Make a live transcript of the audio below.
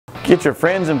Get your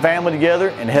friends and family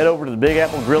together and head over to the Big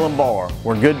Apple Grill and Bar,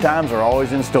 where good times are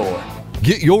always in store.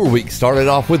 Get your week started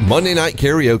off with Monday Night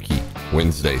Karaoke.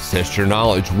 Wednesdays, test your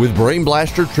knowledge with Brain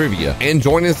Blaster Trivia and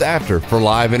join us after for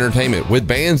live entertainment with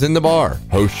bands in the bar.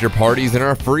 Host your parties in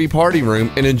our free party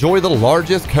room and enjoy the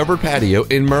largest covered patio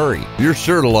in Murray. You're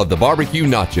sure to love the barbecue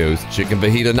nachos, chicken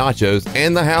fajita nachos,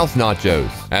 and the house nachos,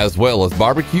 as well as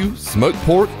barbecue, smoked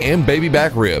pork, and baby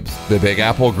back ribs. The Big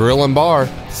Apple Grill and Bar.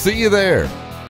 See you there.